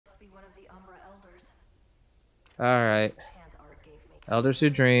one of the Umbra elders. Alright. Chant Art gave me. Elders who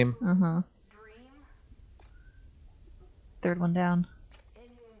dream. Dream? Third one down. In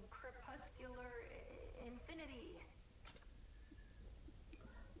crepuscular infinity.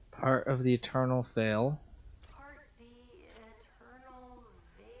 Part of the eternal veil. Part the eternal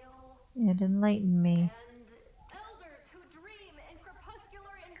veil. And enlighten me. And elders who dream in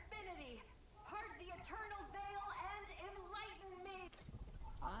crepuscular infinity. Part the eternal veil and enlighten me.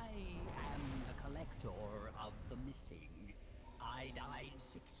 I am the collector of the missing. I died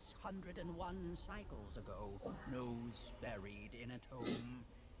 601 cycles ago, nose buried in a tomb.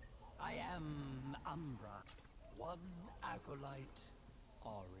 I am Umbra, one acolyte,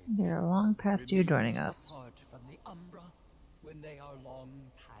 orange. They're long past due joining us. Apart from the Umbra, when they are long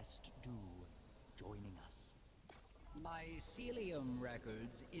past due, joining us. My Celium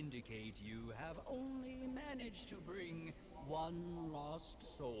records indicate you have only managed to bring one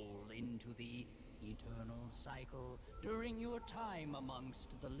lost soul into the eternal cycle during your time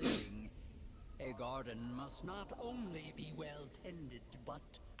amongst the living. A garden must not only be well tended,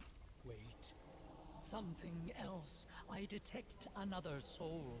 but... Wait. Something else. I detect another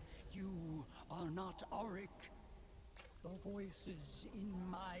soul. You are not Auric. The voices in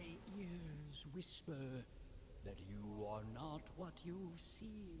my ears whisper that you are not what you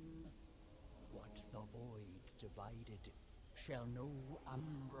seem. What the void divided shall no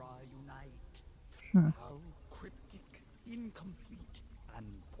Umbra unite. How cryptic, incomplete, and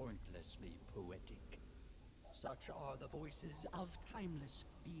pointlessly poetic. Such are the voices of timeless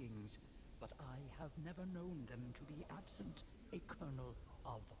beings, but I have never known them to be absent a kernel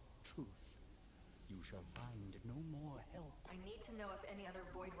of truth. You shall find no more help. I need to know if any other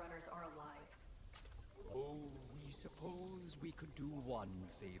Void Runners are alive. Oh, we suppose we could do one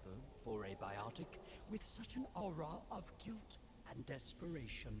favor for a biotic with such an aura of guilt and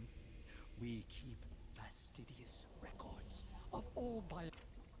desperation. We keep fastidious records of all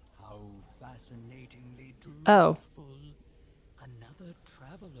How fascinatingly dreadful. Another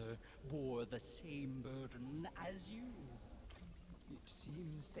traveler bore the same burden as you. It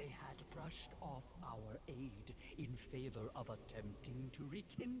seems they had brushed off our aid in favor of attempting to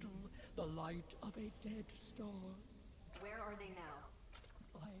rekindle the light of a dead star. Where are they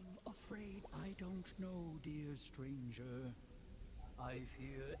now? I'm afraid I don't know, dear stranger. I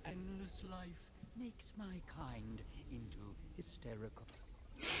fear endless life makes my kind into hysterical.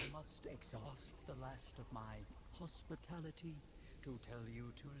 I must exhaust the last of my hospitality to tell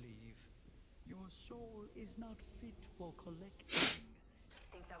you to leave. Your soul is not fit for collecting.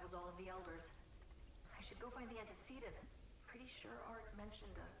 I think that was all of the elders. I should go find the antecedent. Pretty sure Art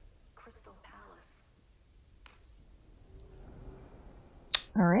mentioned a crystal palace.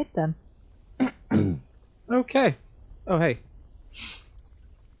 Alright then. Okay. Oh, hey.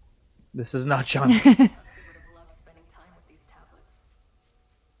 This is not John. I would have loved spending time with these tablets.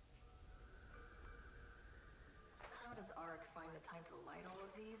 How does Arik find the time to light all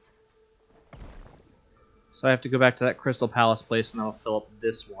of these? So I have to go back to that Crystal Palace place and I'll fill up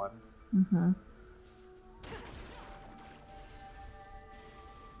this one. Mm-hmm.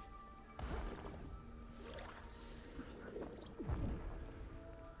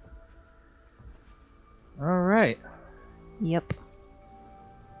 Alright. Yep.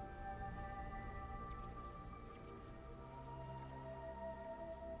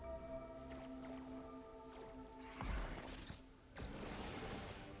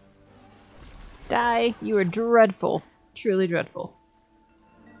 Die. You are dreadful. Truly dreadful.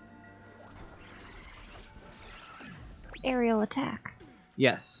 Aerial attack.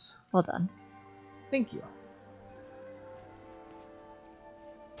 Yes. Well done. Thank you.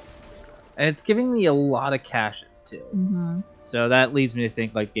 And it's giving me a lot of caches too. Mm-hmm. So that leads me to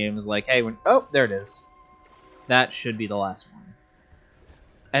think like games like, hey, when oh, there it is. That should be the last one.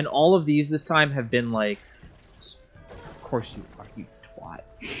 And all of these this time have been like, of course you are, you twat.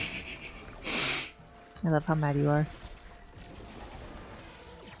 I love how mad you are.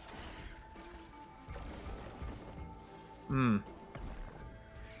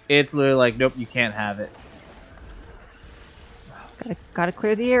 It's literally like, nope, you can't have it. Gotta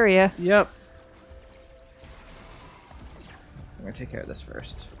clear the area. Yep. I'm gonna take care of this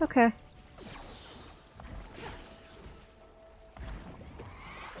first. Okay.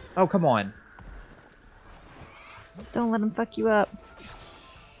 Oh, come on. Don't let him fuck you up.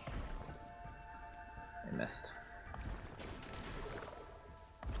 I missed.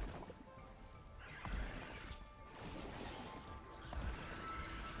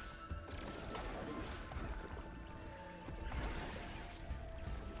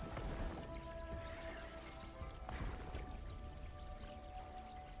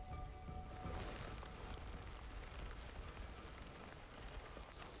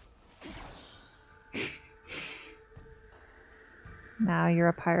 Now you're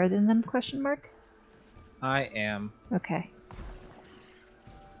up higher than them, question mark? I am. Okay.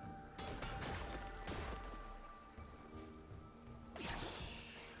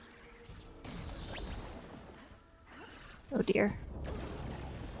 Oh dear.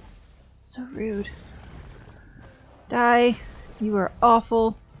 So rude. Die. You are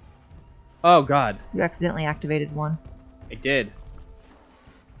awful. Oh god. You accidentally activated one. I did.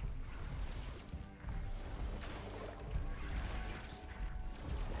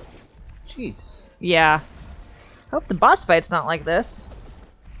 Jesus. Yeah. Hope the boss fight's not like this.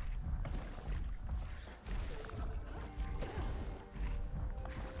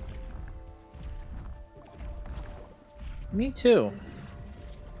 Me too.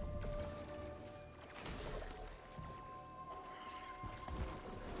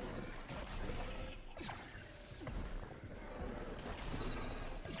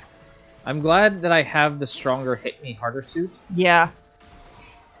 I'm glad that I have the stronger hit me harder suit. Yeah.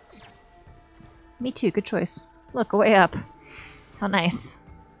 Me too, good choice. Look, a way up. How nice.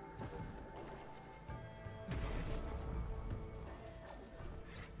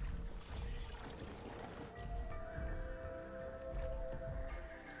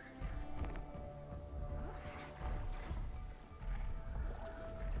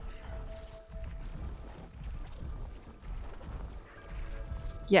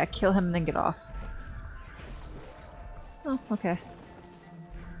 Yeah, kill him and then get off. Oh, okay.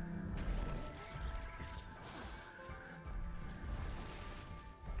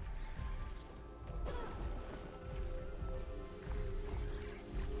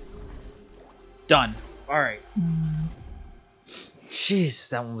 Done. Alright. Jesus,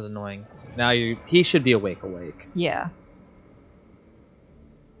 that one was annoying. Now he should be awake. Yeah.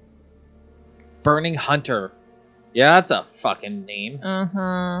 Burning Hunter. Yeah, that's a fucking name.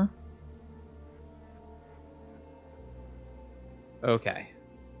 Uh-huh. Okay.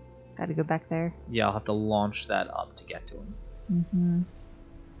 Gotta go back there. Yeah, I'll have to launch that up to get to him. Mm-hmm.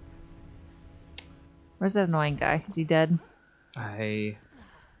 Where's that annoying guy? Is he dead?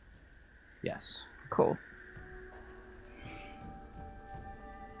 Yes. Cool.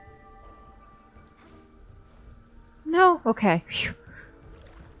 No? Okay. Phew.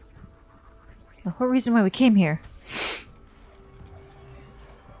 The whole reason why we came here. The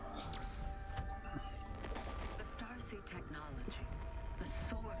starseed technology, the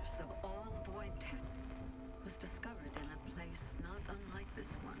source of all void tech, was discovered in a place not unlike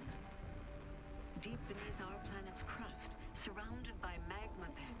this one. Deep beneath our planet's crust, surrounded by magma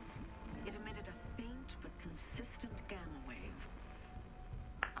vents, it emitted a faint but consistent gamma wave.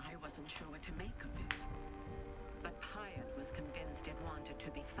 I wasn't sure what to make of it, but Pyatt was convinced it wanted to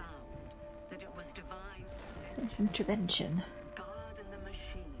be found, that it was divine Intervention. God in the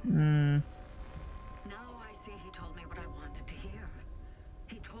machine. Hmm. Now I see he told me what I wanted to hear.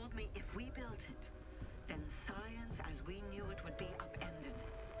 He told me if we built it, then science as we knew it would be upended.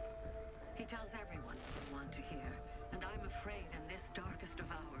 He tells everyone what they want to hear, and I'm afraid in this darkest of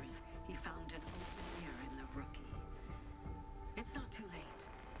hours, he found an open ear in the rookie. It's not too late.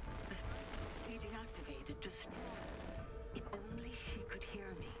 The he deactivated, destroyed. If only she could hear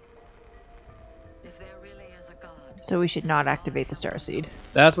me. If there really is a God. So we should not activate the starseed.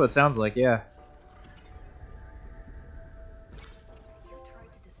 That's what it sounds like, yeah. You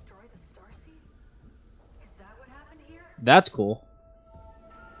tried to destroy the starseed? Is that what happened here? That's cool.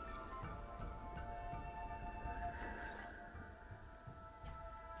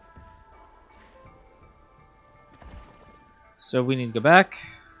 So we need to go back.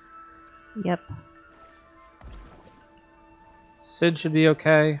 Yep. Sid should be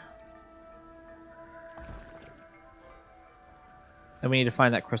okay. And we need to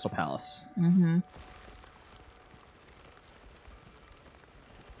find that Crystal Palace. Mm-hmm.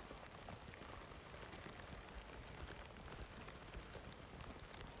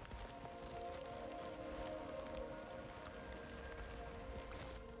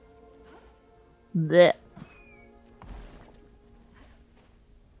 Blech.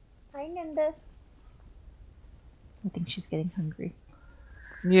 Hi, Nimbus. I think she's getting hungry.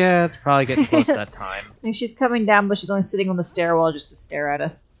 Yeah, it's probably getting close to that time. I think she's coming down, but she's only sitting on the stairwell just to stare at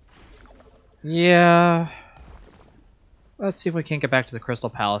us. Yeah. Let's see if we can't get back to the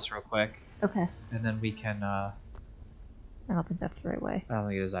Crystal Palace real quick. Okay. And then we can, I don't think that's the right way. I don't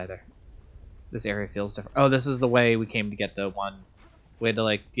think it is either. This area feels different. Oh, this is the way we came to get the one. We had to,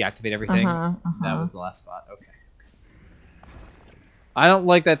 like, deactivate everything. That was the last spot. Okay. I don't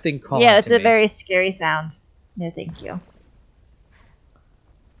like that thing calling Yeah, it's to a me. very scary sound. No, thank you.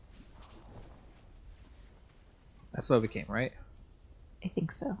 That's the way we came, right? I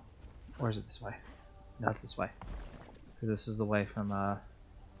think so. Or is it this way? No, it's this way. Because this is the way from,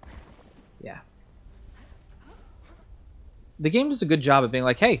 yeah. The game does a good job of being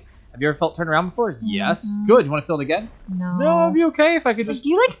like, hey, have you ever felt turned around before? Yes. Good. You want to feel it again? No. No, it'd be okay if I could just... Do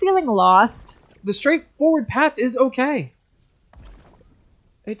you like feeling lost? The straightforward path is okay.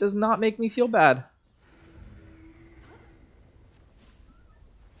 It does not make me feel bad.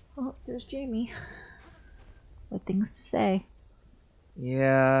 Oh, there's Jamie. What things to say.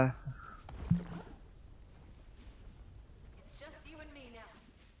 Yeah. It's just you and me now.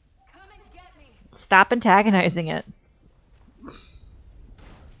 Come and get me. Stop antagonizing it.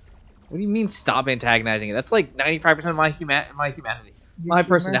 What do you mean stop antagonizing it? That's like 95% of my humanity. Your My humor.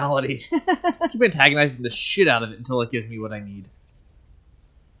 personality. Just keep antagonizing the shit out of it until it gives me what I need.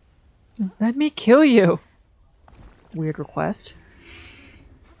 Let me kill you. Weird request.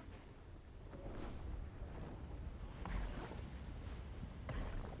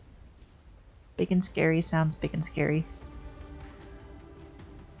 Big and scary sounds big and scary.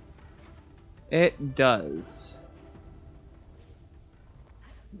 It does.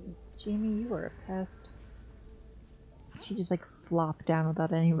 Jamie, you are a pest. She just like flopped down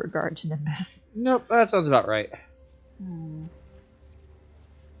without any regard to Nimbus. Nope, that sounds about right.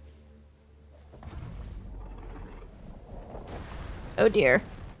 Oh dear.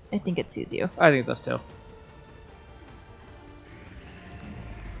 I think it sees you. I think it does too.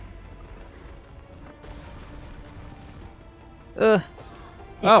 Ugh.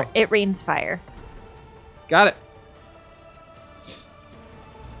 Oh. It rains fire. Got it.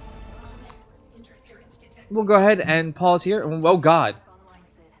 We'll go ahead and pause here. Oh God! Online,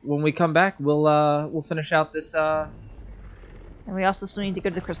 Sid. When we come back, we'll finish out this. And we also still need to go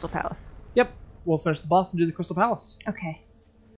to the Crystal Palace. Yep, we'll finish the boss and do the Crystal Palace. Okay.